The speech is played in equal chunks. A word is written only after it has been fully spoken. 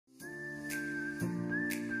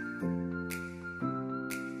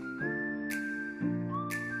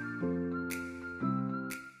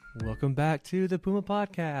Welcome back to the Puma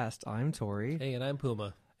Podcast. I'm Tory. Hey, and I'm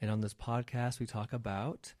Puma. And on this podcast, we talk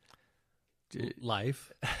about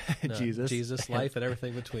Life. Jesus, life, and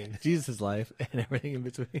everything between. Jesus' life and everything in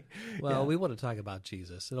between. Well, we want to talk about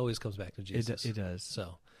Jesus. It always comes back to Jesus. It does.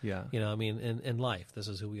 So, yeah. I mean, in life, this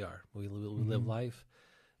is who we are. We live life,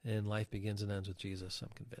 and life begins and ends with Jesus, I'm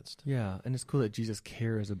convinced. Yeah, and it's cool that Jesus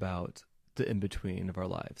cares about the in-between of our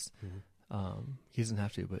lives. He doesn't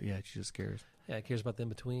have to, but yeah, Jesus cares. Yeah, he cares about the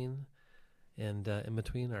in-between, and in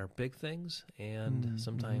between are big things, and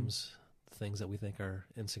sometimes things that we think are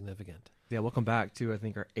insignificant. Yeah, welcome back to, I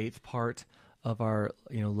think, our 8th part of our,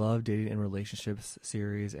 love, dating, and relationships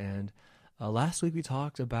series. And last week we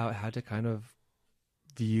talked about how to kind of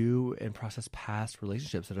view and process past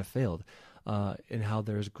relationships that have failed, and how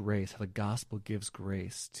there's grace, how the gospel gives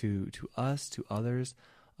grace to us, to others,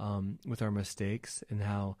 with our mistakes, and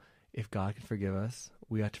how if God can forgive us,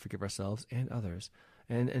 we have to forgive ourselves and others.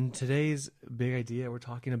 And today's big idea, we're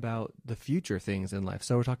talking about the future things in life.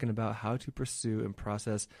 So we're talking about how to pursue and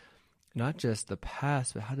process not just the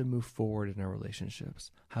past, but how to move forward in our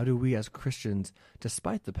relationships. How do we as Christians,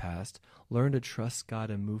 despite the past, learn to trust God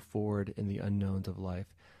and move forward in the unknowns of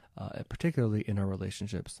life, particularly in our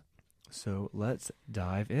relationships? So let's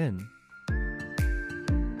dive in.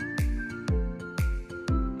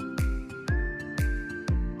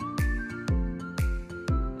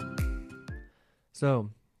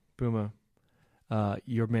 So, Puma,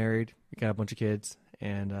 you're married, you got a bunch of kids,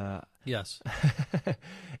 and Yes.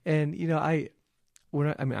 and I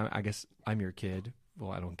guess I'm your kid.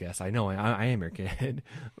 Well, I don't guess. I know I am your kid.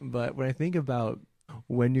 But when I think about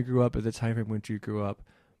when you grew up, at the time frame when you grew up,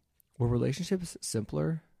 were relationships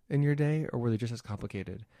simpler in your day, or were they just as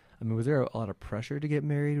complicated? I mean, was there a lot of pressure to get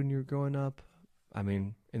married when you were growing up? I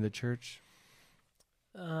mean, in the church.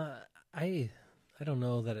 I don't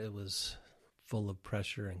know that it was full of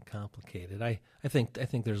pressure and complicated. I think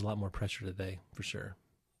there's a lot more pressure today, for sure,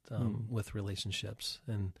 with relationships.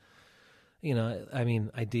 And, I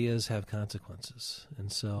mean, ideas have consequences. And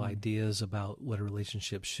so ideas about what a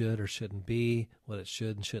relationship should or shouldn't be, what it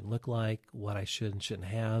should and shouldn't look like, what I should and shouldn't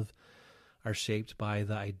have, are shaped by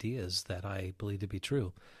the ideas that I believe to be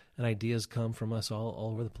true. And ideas come from us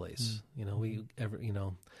all over the place.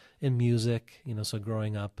 In music, so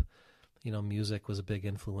growing up, music was a big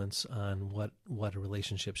influence on what a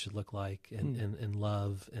relationship should look like, in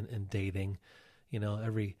love and dating.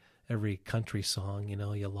 Every country song,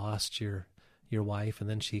 you lost your wife and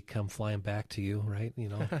then she come flying back to you, right?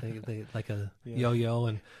 They like a yo-yo,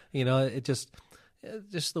 and it just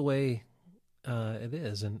the way it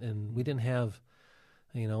is. And we didn't have,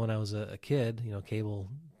 when I was a kid, cable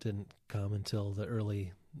didn't come until the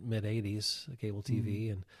early mid-'80s, cable TV,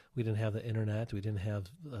 and we didn't have the internet. We didn't have,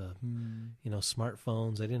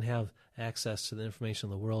 smartphones. I didn't have access to the information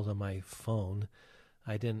in the world on my phone.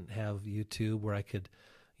 I didn't have YouTube where I could,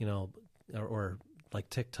 or like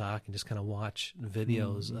TikTok, and just kind of watch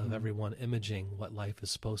videos of everyone imaging what life is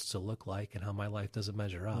supposed to look like and how my life doesn't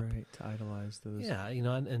measure up. Right, to idolize those. Yeah,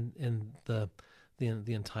 and the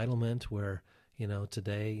entitlement where,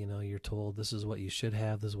 today, you're told this is what you should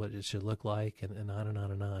have, this is what it should look like, and on and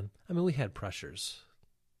on and on. I mean, we had pressures.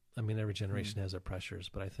 I mean, every generation has their pressures,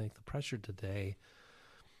 but I think the pressure today,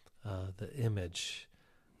 the image,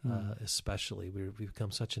 especially, we've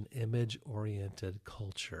become such an image-oriented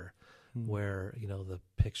culture where, the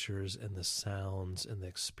pictures and the sounds and the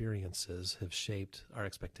experiences have shaped our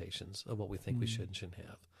expectations of what we think we should and shouldn't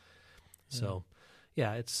have. So,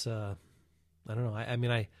 yeah, it's... I don't know. I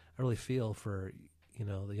mean, I really feel for,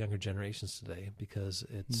 the younger generations today, because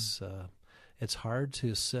it's hard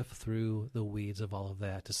to sift through the weeds of all of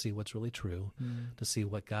that to see what's really true, to see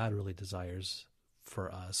what God really desires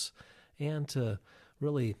for us, and to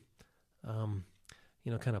really,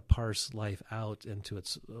 kind of parse life out into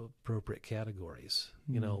its appropriate categories.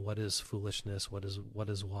 What is foolishness? What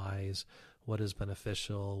is wise? What is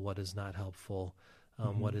beneficial? What is not helpful?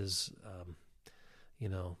 What is,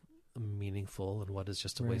 meaningful, and what is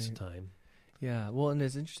just a waste of time. Yeah, well, and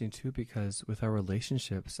it's interesting too, because with our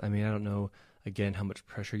relationships, I mean, I don't know, again, how much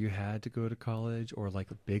pressure you had to go to college or like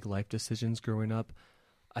big life decisions growing up.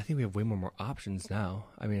 I think we have way more options now.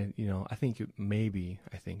 I mean, I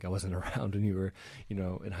think I wasn't around when you were,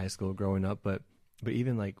 in high school growing up, but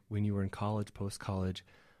even like when you were in college, post-college,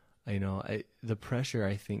 the pressure,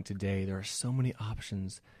 I think today, there are so many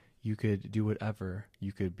options. You could do whatever.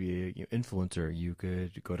 You could be an influencer. You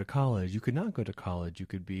could go to college. You could not go to college. You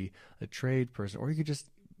could be a trade person, or you could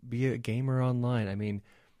just be a gamer online. I mean,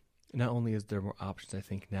 not only is there more options, I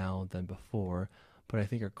think, now than before, but I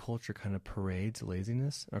think our culture kind of parades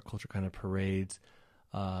laziness. Our culture kind of parades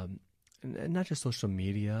and not just social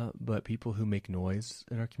media, but people who make noise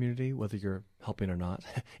in our community, whether you're helping or not.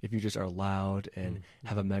 If you just are loud and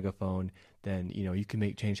have a megaphone, then, you can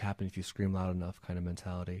make change happen if you scream loud enough kind of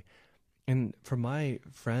mentality. And for my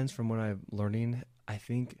friends, from what I'm learning, I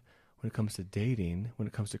think when it comes to dating, when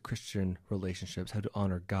it comes to Christian relationships, how to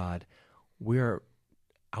honor God, we are,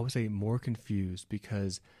 I would say, more confused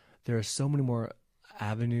because there are so many more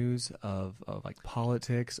avenues of like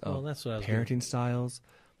politics, of that's what I was parenting styles.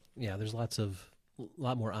 Yeah, there's a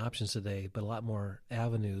lot more options today, but a lot more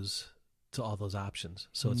avenues to all those options.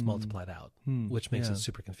 So it's multiplied out, which makes it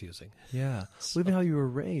super confusing. Yeah. Well, even how you were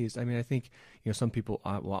raised. I mean, I think, some people,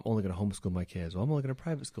 I'm only going to homeschool my kids. Well, I'm only going to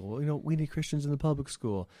private school. We need Christians in the public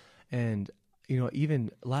school. And,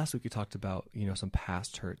 even last week we talked about, some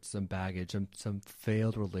past hurts, some baggage, some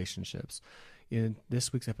failed relationships. In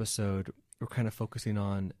this week's episode, we're kind of focusing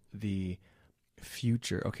on the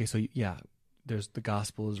future. Okay, so yeah, there's the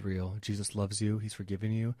gospel is real. Jesus loves you. He's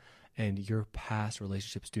forgiven you. And your past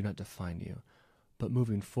relationships do not define you. But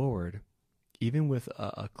moving forward, even with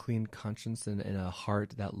a clean conscience and a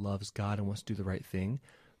heart that loves God and wants to do the right thing,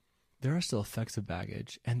 there are still effects of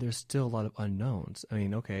baggage, and there's still a lot of unknowns. I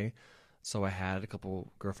mean, okay, so I had a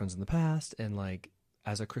couple girlfriends in the past, and like,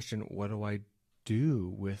 as a Christian, what do I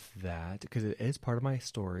do with that? Because it is part of my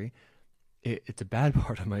story. It's a bad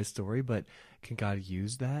part of my story, but can God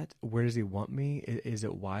use that? Where does he want me? Is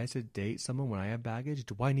it wise to date someone when I have baggage?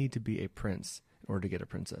 Do I need to be a prince in order to get a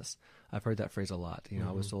princess? I've heard that phrase a lot.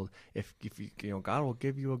 I was told, if you, God will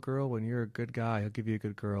give you a girl when you're a good guy, he'll give you a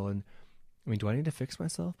good girl. And I mean, do I need to fix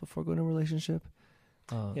myself before going to a relationship?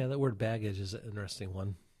 Yeah, that word baggage is an interesting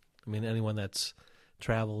one. I mean, anyone that's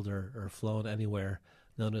traveled or flown anywhere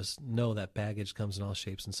know that baggage comes in all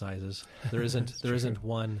shapes and sizes. There isn't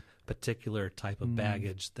one particular type of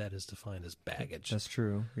baggage that is defined as baggage. That's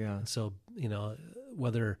true. Yeah. And so,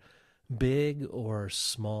 whether big or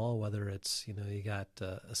small, whether it's, you got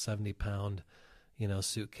a 70-pound,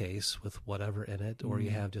 suitcase with whatever in it, or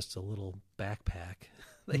you have just a little backpack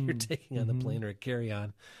that you're taking on the plane or a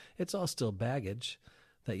carry-on, it's all still baggage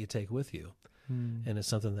that you take with you. And it's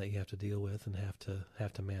something that you have to deal with and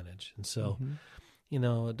have to manage. And so, I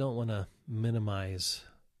don't want to minimize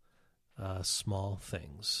small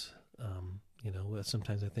things.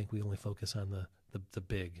 Sometimes I think we only focus on the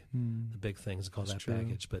big things and call that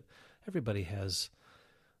baggage. But everybody has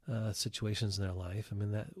situations in their life. I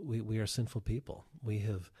mean, that we are sinful people. We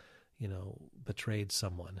have, betrayed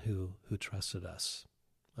someone who trusted us.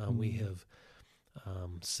 We have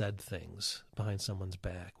said things behind someone's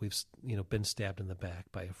back. We've been stabbed in the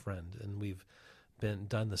back by a friend, and we've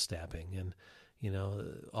done the stabbing, and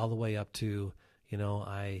all the way up to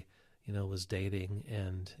I was dating,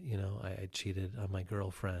 and I cheated on my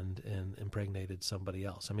girlfriend and impregnated somebody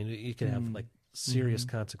else. I mean, you can have like serious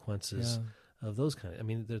consequences of those kind of. I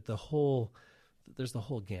mean, there's the whole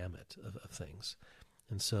gamut of things,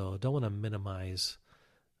 and so don't want to minimize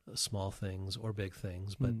small things or big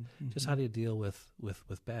things, but just how do you deal with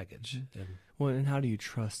baggage? And how do you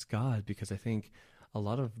trust God? Because I think a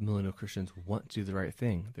lot of millennial Christians want to do the right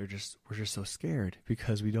thing. We're just so scared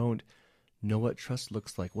because we don't know what trust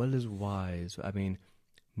looks like. What is wise? I mean,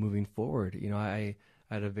 moving forward, I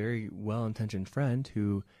had a very well-intentioned friend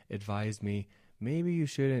who advised me, maybe you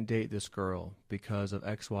shouldn't date this girl because of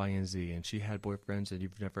X, Y, and Z. And she had boyfriends and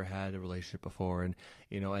you've never had a relationship before. And,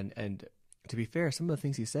 and to be fair, some of the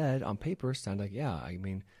things he said on paper sound like, yeah, I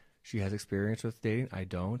mean, she has experience with dating. I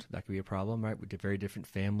don't. That could be a problem, right? We did very different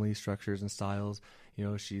family structures and styles.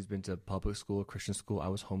 She's been to public school, Christian school. I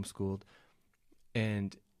was homeschooled.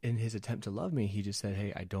 And in his attempt to love me, he just said,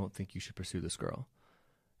 hey, I don't think you should pursue this girl.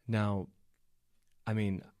 Now, I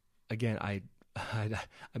mean, again, I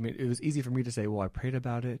mean, it was easy for me to say, well, I prayed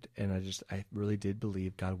about it, and I really did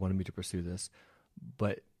believe God wanted me to pursue this.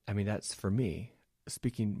 But, I mean, that's for me.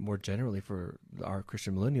 Speaking more generally for our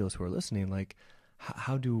Christian millennials who are listening, like,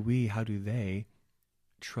 how do they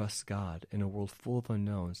trust God in a world full of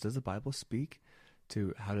unknowns? Does the Bible speak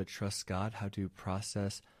to how to trust God, how to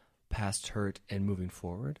process past hurt and moving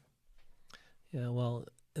forward? Yeah, well,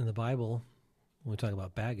 in the Bible, when we talk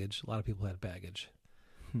about baggage, a lot of people had baggage.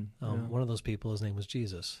 One of those people, his name was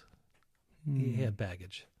Jesus. He had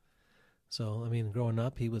baggage. So, I mean, growing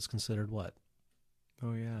up, he was considered what?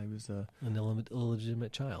 Oh, yeah, he was an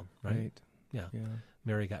illegitimate child, right? Yeah. Yeah.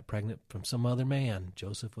 Mary got pregnant from some other man.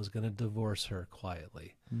 Joseph was going to divorce her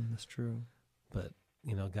quietly. That's true. But,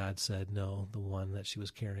 God said, no, the one that she was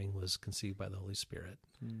carrying was conceived by the Holy Spirit.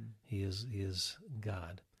 He is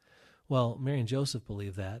God. Well, Mary and Joseph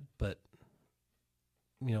believed that, but,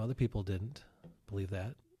 other people didn't believe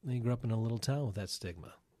that. They grew up in a little town with that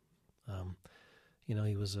stigma.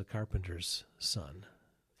 he was a carpenter's son.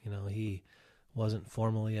 He wasn't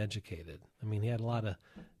formally educated. I mean, he had a lot of,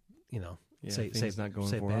 things not going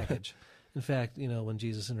for him. baggage. In fact, when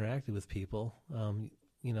Jesus interacted with people,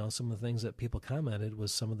 some of the things that people commented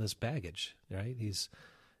was some of this baggage, right?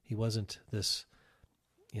 He wasn't this,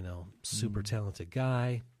 super talented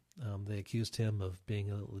guy. They accused him of being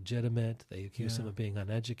illegitimate. They accused him of being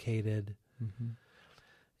uneducated. Mm-hmm.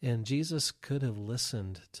 And Jesus could have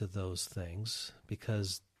listened to those things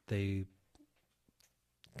because they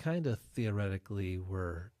kind of theoretically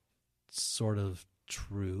were sort of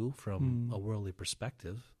true from a worldly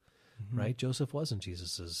perspective, right? Joseph wasn't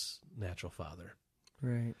Jesus's natural father.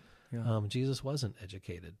 Right. Yeah. Jesus wasn't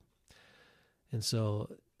educated. And so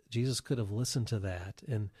Jesus could have listened to that.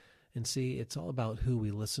 And see, it's all about who we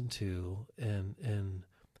listen to and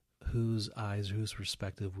whose eyes, whose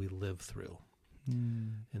perspective we live through.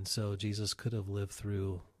 And so Jesus could have lived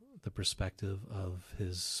through the perspective of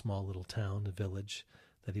his small little town, a village,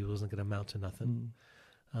 that he wasn't going to amount to nothing.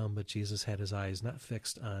 But Jesus had his eyes not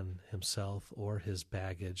fixed on himself or his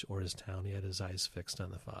baggage or his town. He had his eyes fixed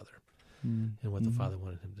on the Father and what the Father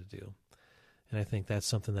wanted him to do. And I think that's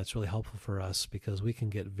something that's really helpful for us because we can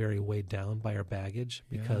get very weighed down by our baggage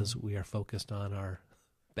because we are focused on our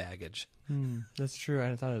baggage. That's true. I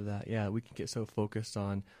hadn't thought of that. Yeah, we can get so focused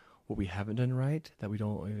on what we haven't done right that we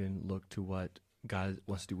don't even look to what God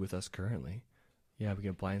wants to do with us currently. Yeah, we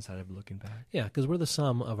get blindsided looking back. Yeah, because we're the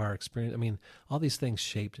sum of our experience. I mean, all these things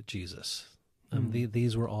shaped Jesus.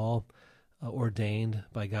 These were all ordained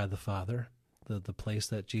by God the Father. The place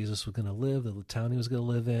that Jesus was going to live, the town he was going to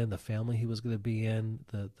live in, the family he was going to be in,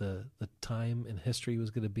 the time and history he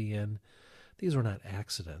was going to be in. These were not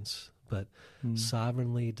accidents, but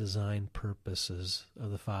sovereignly designed purposes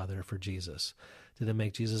of the Father for Jesus. Did it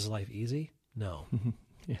make Jesus' life easy? No.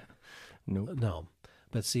 Nope. No.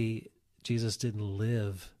 But see, Jesus didn't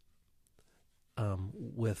live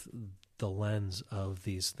with the lens of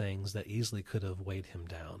these things that easily could have weighed him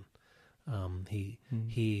down.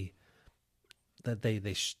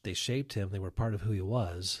 They shaped him. They were part of who he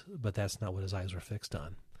was, but that's not what his eyes were fixed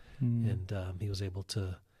on. And he was able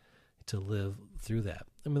to live through that.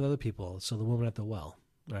 I mean, other people. So the woman at the well,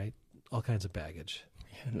 right? All kinds of baggage.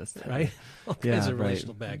 Yeah, that's right. All kinds of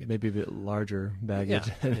relational baggage. Maybe a bit larger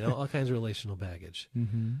baggage. Yeah, all kinds of relational baggage.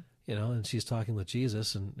 And she's talking with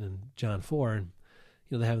Jesus in John 4, and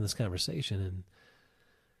they're having this conversation.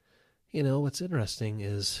 And what's interesting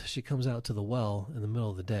is she comes out to the well in the middle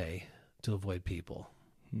of the day to avoid people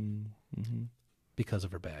because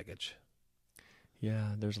of her baggage.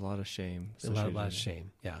 Yeah, there's a lot of shame. A lot of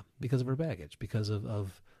shame, yeah, because of her baggage, because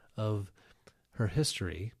of her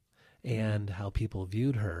history and how people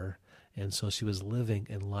viewed her. And so she was living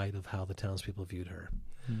in light of how the townspeople viewed her.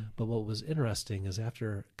 But what was interesting is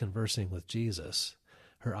after conversing with Jesus,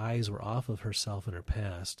 her eyes were off of herself and her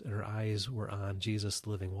past, and her eyes were on Jesus,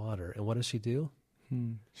 the living water. And what does she do?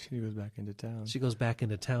 She goes back into town. She goes back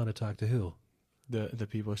into town to talk to who? The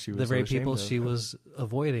people she was the very so people of. she was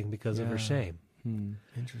avoiding because of her shame.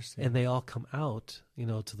 Interesting. And they all come out,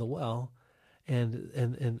 to the well,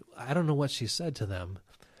 and I don't know what she said to them,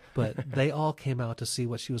 but they all came out to see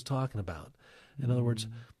what she was talking about. In other words,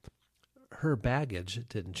 her baggage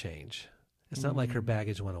didn't change. It's not like her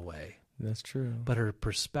baggage went away. That's true. But her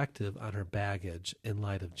perspective on her baggage in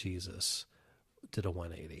light of Jesus did a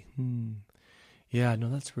 180. Yeah, no,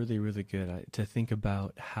 that's really, really good to think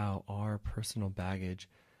about how our personal baggage,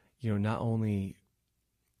 not only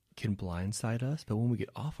can blindside us, but when we get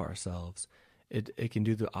off ourselves, it can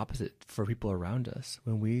do the opposite for people around us.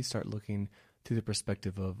 When we start looking through the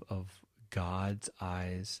perspective of God's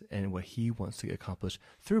eyes and what he wants to accomplish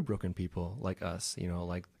through broken people like us, even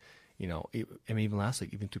last week,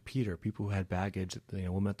 even to Peter, people who had baggage,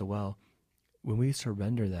 woman at the well, when we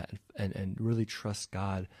surrender that and really trust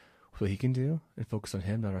God, what he can do and focus on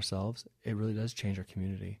him, not ourselves, it really does change our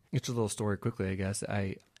community. It's a little story quickly, I guess.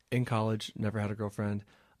 In college, never had a girlfriend,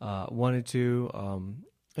 wanted to,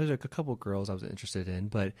 there's a couple girls I was interested in,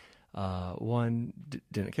 but one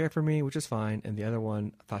didn't care for me, which is fine. And the other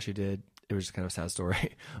one thought she did. It was just kind of a sad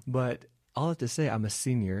story. But all I have to say, I'm a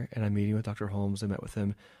senior and I'm meeting with Dr. Holmes. I met with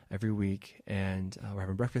him every week and we're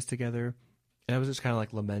having breakfast together. And I was just kind of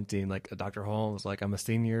like lamenting, like Dr. Holmes, like I'm a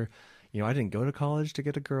senior. I didn't go to college to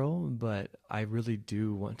get a girl, but I really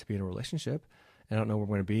do want to be in a relationship. And I don't know where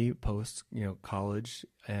we're going to be post, college.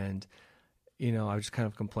 And, I was just kind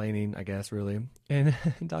of complaining, I guess, really. And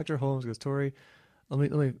Dr. Holmes goes, Tory,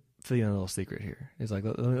 let me fill you in a little secret here. He's like,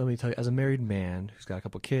 let me tell you, as a married man who's got a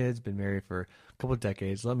couple kids, been married for a couple of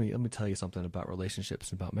decades, let me tell you something about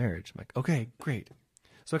relationships and about marriage. I'm like, okay, great.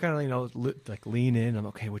 So I kind of, lean in. I'm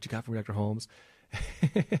okay, what you got for me, Dr. Holmes?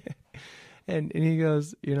 and he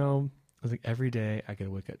goes, I was like, every day I get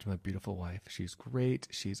to wake up to my beautiful wife. She's great.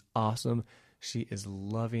 She's awesome. She is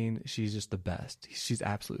loving. She's just the best. She's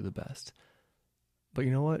absolutely the best. But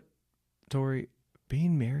you know what, Tori?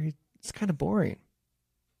 Being married, it's kind of boring.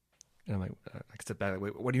 And I'm like, I step back, like,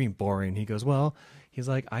 wait, what do you mean boring? He goes, well, he's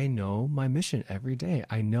like, I know my mission every day.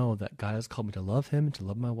 I know that God has called me to love him, to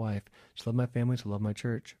love my wife, to love my family, to love my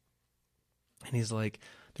church. And he's like,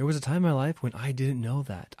 there was a time in my life when I didn't know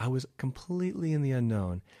that. I was completely in the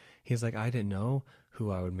unknown. He's like, I didn't know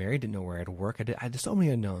who I would marry, didn't know where I'd work. I had so many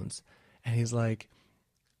unknowns. And he's like,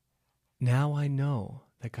 now I know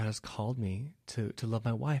that God has called me to love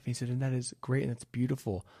my wife. And he said, and that is great and it's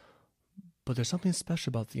beautiful. But there's something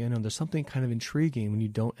special about the unknown. There's something kind of intriguing when you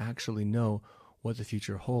don't actually know what the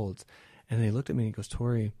future holds. And then he looked at me and he goes,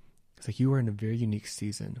 Tori, it's like you are in a very unique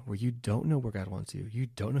season where you don't know where God wants you. You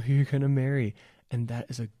don't know who you're going to marry. And that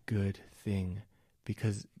is a good thing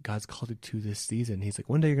because God's called you to this season. He's like,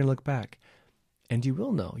 one day you're going to look back and you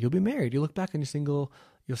will know. You'll be married. You look back on your single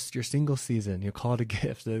season. You'll call it a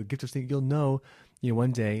gift. The gift of single. You'll know,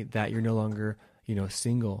 one day that you're no longer,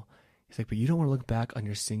 single. He's like, but you don't want to look back on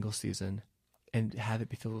your single season and have it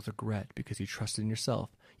be filled with regret because you trusted in yourself.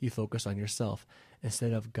 You focus on yourself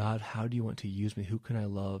instead of, God, how do you want to use me? Who can I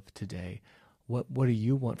love today? What do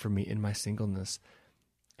you want from me in my singleness?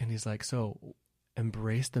 And he's like, so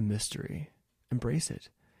embrace the mystery. Embrace it.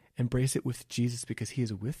 Embrace it with Jesus because he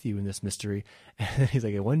is with you in this mystery. And he's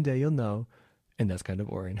like, one day you'll know. And that's kind of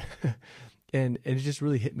boring. And it just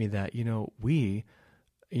really hit me that, we,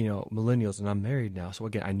 millennials, and I'm married now. So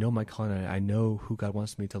again, I know my calling. I know who God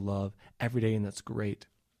wants me to love every day, and that's great.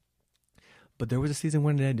 But there was a season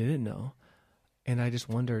when I didn't know. And I just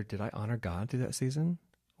wondered, did I honor God through that season?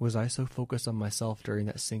 Was I so focused on myself during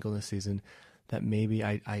that singleness season that maybe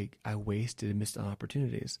I wasted and missed on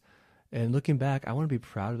opportunities? And looking back, I want to be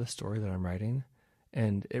proud of the story that I'm writing.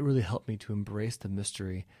 And it really helped me to embrace the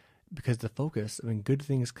mystery because the focus, good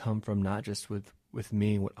things come from not just with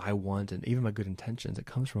me and what I want and even my good intentions. It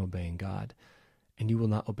comes from obeying God. And you will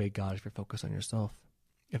not obey God if you're focused on yourself.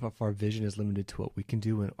 If our vision is limited to what we can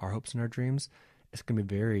do and our hopes and our dreams, it's going to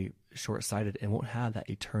be very short-sighted and won't have that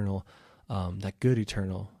eternal, that good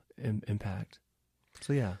eternal impact.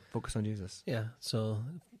 So yeah, focus on Jesus. Yeah, so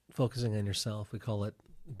focusing on yourself, we call it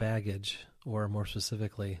baggage, or more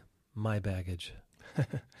specifically, my baggage.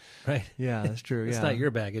 Right? Yeah, that's true. It's yeah. not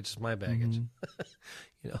your baggage, it's my baggage.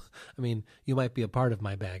 Mm-hmm. You might be a part of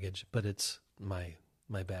my baggage, but it's my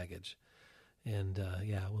baggage. And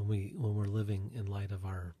when we're living in light of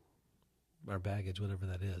our baggage, whatever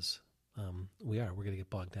that is, we're going to get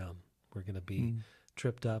bogged down. We're going to be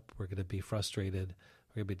tripped up. We're going to be frustrated.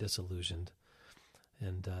 We're going to be disillusioned.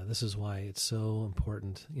 And this is why it's so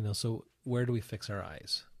important. So where do we fix our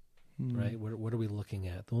eyes? Right? What are we looking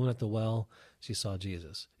at? The woman at the well, she saw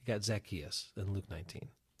Jesus. You got Zacchaeus in Luke 19,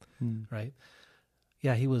 right?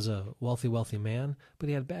 Yeah, he was a wealthy man, but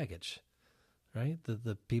he had baggage, right?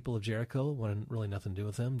 The people of Jericho wanted really nothing to do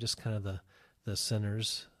with him, just kind of the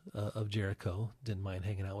sinners of Jericho didn't mind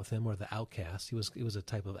hanging out with him, or the outcast. He was a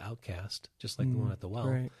type of outcast, just like the one at the well.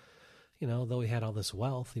 Right. Though he had all this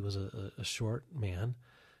wealth, he was a short man,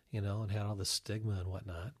 and had all this stigma and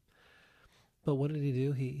whatnot. But what did he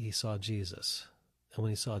do? He saw Jesus. And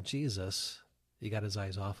when he saw Jesus, he got his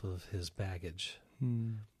eyes off of his baggage.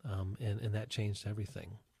 And that changed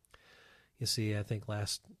everything. You see, I think the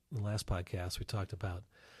last podcast we talked about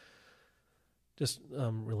just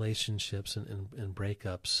relationships and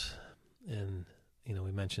breakups. And,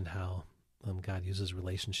 we mentioned how God uses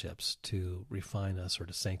relationships to refine us or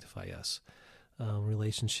to sanctify us.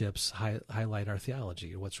 Relationships highlight our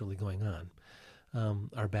theology or what's really going on.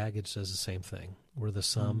 Our baggage does the same thing. We're the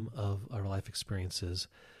sum of our life experiences,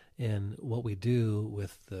 and what we do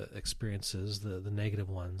with the experiences, the negative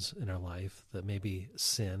ones in our life, that maybe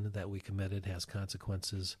sin that we committed has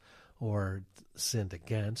consequences, or sinned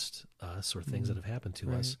against us, or things that have happened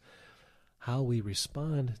to us. How we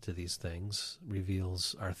respond to these things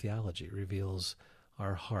reveals our theology, reveals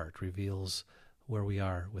our heart, reveals where we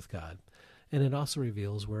are with God. And it also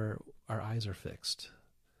reveals where our eyes are fixed.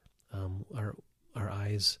 Our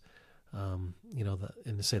eyes, and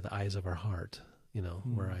to say the eyes of our heart,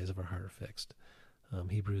 where our eyes of our heart are fixed.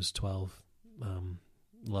 Hebrews 12,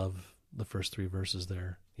 love the first 3 verses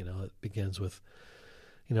there. It begins with,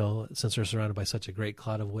 since we're surrounded by such a great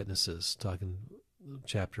cloud of witnesses, talking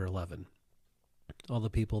chapter 11. All the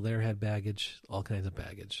people there had baggage, all kinds of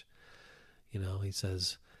baggage. He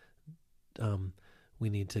says, we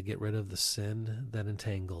need to get rid of the sin that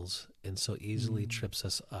entangles and so easily trips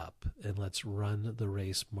us up, and let's run the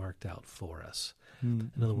race marked out for us.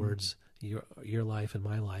 In other words, your life and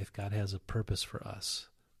my life, God has a purpose for us,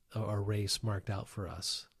 a race marked out for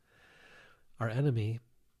us. Our enemy,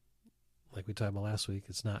 like we talked about last week,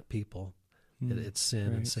 it's not people. It's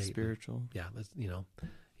sin and Satan. Spiritual. Yeah, it's,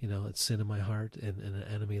 it's sin in my heart and an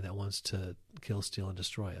enemy that wants to kill, steal, and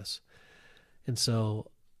destroy us. And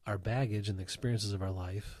so our baggage and the experiences of our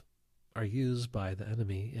life are used by the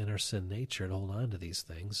enemy and our sin nature to hold on to these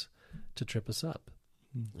things to trip us up.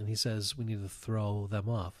 And he says we need to throw them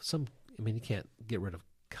off. You can't get rid of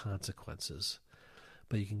consequences,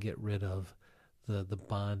 but you can get rid of the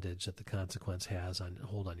bondage that the consequence has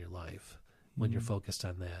hold on your life when you're focused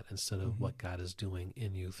on that instead of what God is doing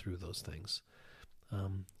in you through those things.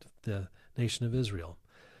 The nation of Israel,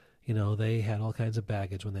 they had all kinds of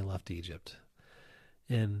baggage when they left Egypt.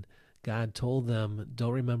 And God told them,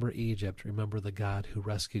 don't remember Egypt, remember the God who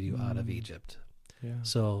rescued you out of Egypt. Yeah.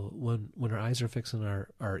 So when our eyes are fixed on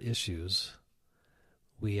our issues,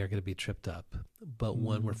 we are going to be tripped up. But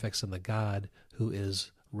when we're fixed on the God who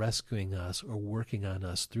is rescuing us or working on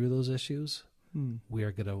us through those issues, we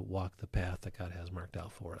are going to walk the path that God has marked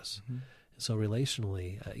out for us. So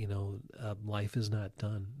relationally, life is not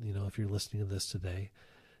done. If you're listening to this today,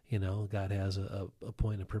 God has a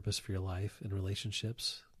point and purpose for your life and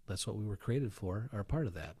relationships. That's what we were created for, are part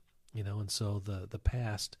of that. And so the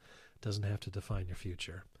past doesn't have to define your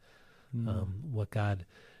future. What God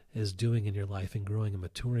is doing in your life and growing and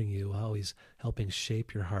maturing you, how he's helping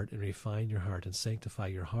shape your heart and refine your heart and sanctify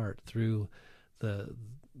your heart through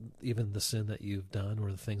even the sin that you've done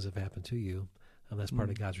or the things that have happened to you. That's part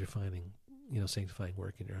of God's refining, sanctifying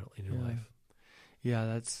work in your life. Yeah,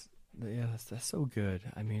 that's so good.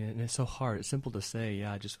 I mean, and it's so hard. It's simple to say,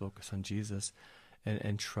 just focus on Jesus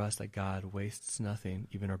and trust that God wastes nothing,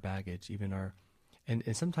 even our baggage,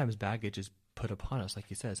 and sometimes baggage is put upon us, like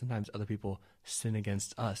you said. Sometimes other people sin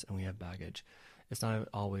against us and we have baggage. It's not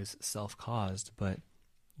always self-caused, but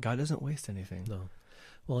God doesn't waste anything. No.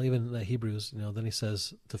 Well, even the Hebrews, then he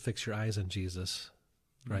says to fix your eyes on Jesus,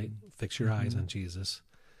 right? Fix your eyes on Jesus,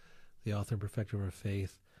 the author and perfecter of our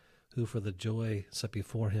faith, who for the joy set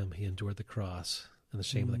before him, he endured the cross and the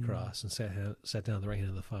shame of the cross and sat down at the right hand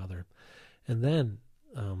of the Father. And then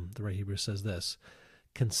the right Hebrew says this,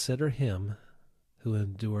 consider him who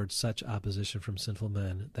endured such opposition from sinful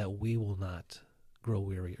men that we will not grow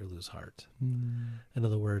weary or lose heart. In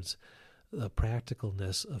other words, the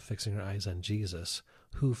practicalness of fixing our eyes on Jesus,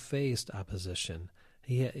 who faced opposition.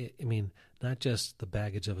 Not just the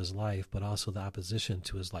baggage of his life, but also the opposition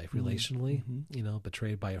to his life relationally,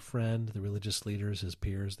 betrayed by a friend, the religious leaders, his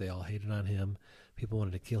peers, they all hated on him. People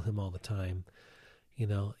wanted to kill him all the time.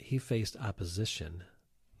 He faced opposition,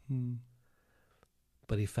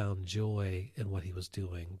 but he found joy in what he was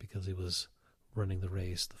doing because he was running the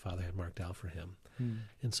race the Father had marked out for him.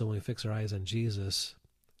 And so when we fix our eyes on Jesus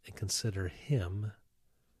and consider him,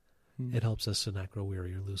 it helps us to not grow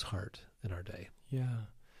weary or lose heart in our day.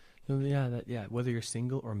 Whether you're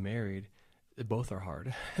single or married, both are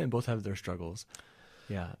hard and both have their struggles.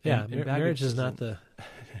 Marriage is not the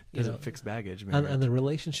doesn't fix baggage. On the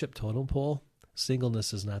relationship totem pole,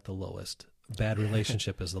 singleness is not the lowest. Bad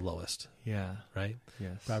relationship is the lowest. Yeah. Right?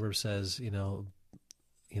 Yes. Proverbs says, better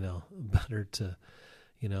to,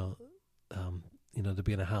 to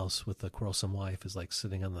be in a house with a quarrelsome wife is like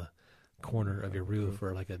sitting on the corner of your roof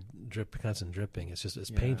or like a constant dripping.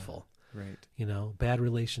 It's painful. Right. Bad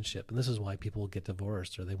relationship. And this is why people get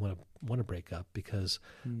divorced or they want to break up, because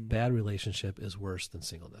bad relationship is worse than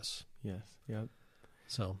singleness. Yes. Yep.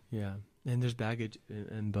 So. Yeah. And there's baggage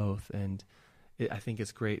in both. And I think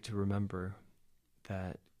it's great to remember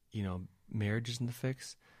that, marriage isn't the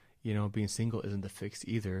fix. Being single isn't the fix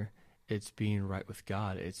either. It's being right with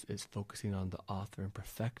God. It's focusing on the author and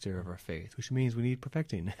perfecter of our faith, which means we need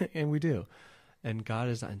perfecting, and we do. And God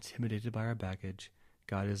is not intimidated by our baggage.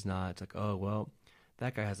 God is not like, oh, well,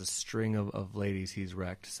 that guy has a string of ladies he's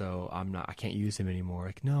wrecked, so I can't use him anymore.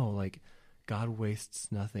 Like, no, God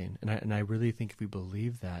wastes nothing. And I really think if we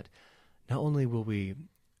believe that, not only will we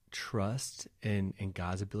trust in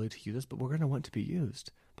God's ability to use us, but we're going to want to be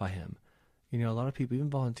used by him. A lot of people, even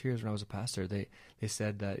volunteers when I was a pastor, they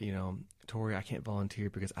said that, Tory, I can't volunteer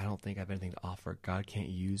because I don't think I have anything to offer. God can't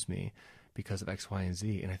use me because of X, Y, and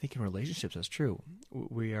Z. And I think in relationships, that's true.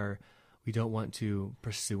 We don't want to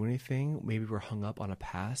pursue anything. Maybe we're hung up on a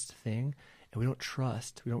past thing, and we don't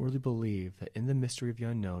really believe that in the mystery of the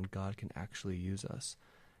unknown, God can actually use us.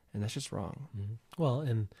 And that's just wrong. Mm-hmm. Well,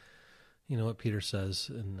 and what Peter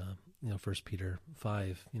says in 1 Peter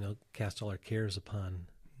 5, cast all our cares upon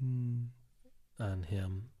on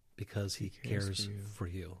him because he cares for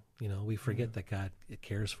you. We forget that God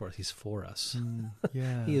cares for us. He's for us.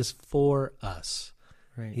 Yeah. He is for us.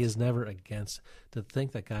 Right. He is never against. To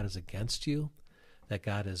think that God is against you, that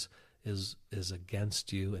God is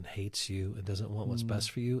against you and hates you and doesn't want what's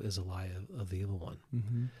best for you, is a lie of the evil one.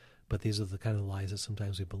 Mm-hmm. But these are the kind of lies that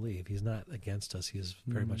sometimes we believe. He's not against us. He is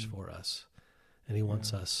very much for us. And he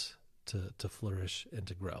wants us to flourish and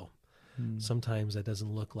to grow. Sometimes that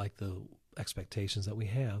doesn't look like the expectations that we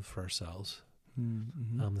have for ourselves.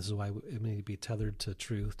 Mm-hmm. This is why we need to be tethered to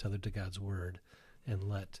truth, tethered to God's word, and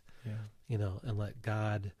let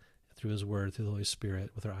God, through his word, through the Holy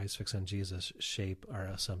Spirit, with our eyes fixed on Jesus, shape our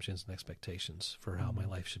assumptions and expectations for how my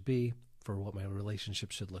life should be, for what my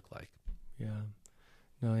relationship should look like. Yeah.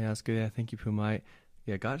 No, yeah, it's good. Yeah, thank you, Puma.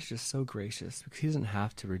 God is just so gracious because he doesn't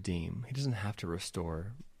have to redeem. He doesn't have to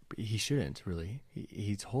restore. He shouldn't, really.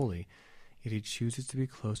 He's holy. Yet he chooses to be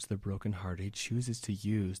close to the brokenhearted. He chooses to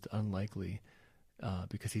use the unlikely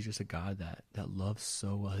because he's just a God that loves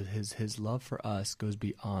so well. His love for us goes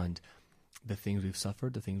beyond the things we've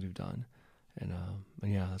suffered, the things we've done. And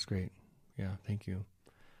yeah, that's great. Yeah, thank you.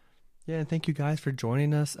 Yeah, and thank you guys for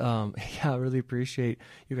joining us. I really appreciate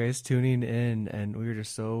you guys tuning in, and we were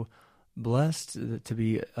just so blessed to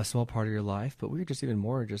be a small part of your life, but we were just even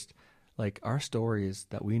more just like our stories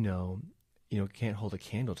that we know, can't hold a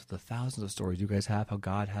candle to the thousands of stories you guys have, how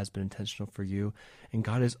God has been intentional for you, and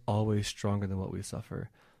God is always stronger than what we suffer.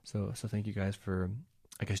 So thank you guys for,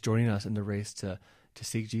 joining us in the race to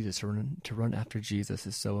seek Jesus, to run after Jesus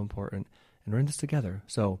is so important, and we're in this together.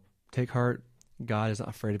 So take heart. God is not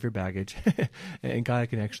afraid of your baggage, and God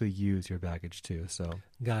can actually use your baggage too. So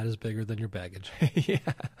God is bigger than your baggage. Yeah,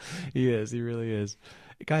 he is. He really is.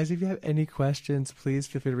 Guys, if you have any questions, please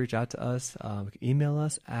feel free to reach out to us. Email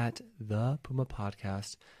us at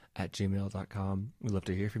thepumapodcast@gmail.com. We'd love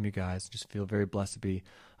to hear from you guys. Just feel very blessed to be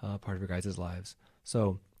part of your guys' lives.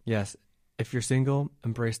 So yes, if you're single,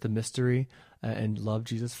 embrace the mystery and love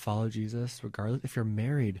Jesus, follow Jesus, regardless. If you're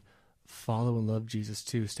married, follow and love Jesus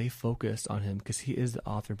too. Stay focused on him because he is the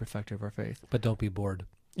author and perfecter of our faith. But don't be bored.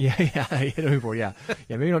 Yeah, don't be bored. Yeah.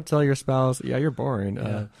 Maybe don't tell your spouse, you're boring.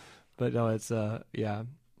 Yeah. But no, it's God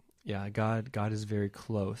is very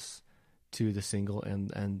close to the single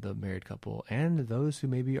and the married couple and those who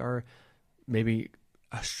maybe are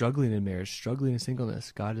struggling in marriage, struggling in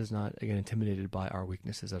singleness. God is not, again, intimidated by our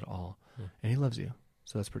weaknesses at all, and he loves you.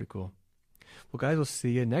 So that's pretty cool. Well, guys, we'll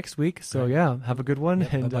see you next week. So, have a good one.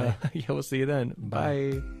 Yep, and bye-bye. we'll see you then.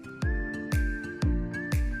 Bye. Bye.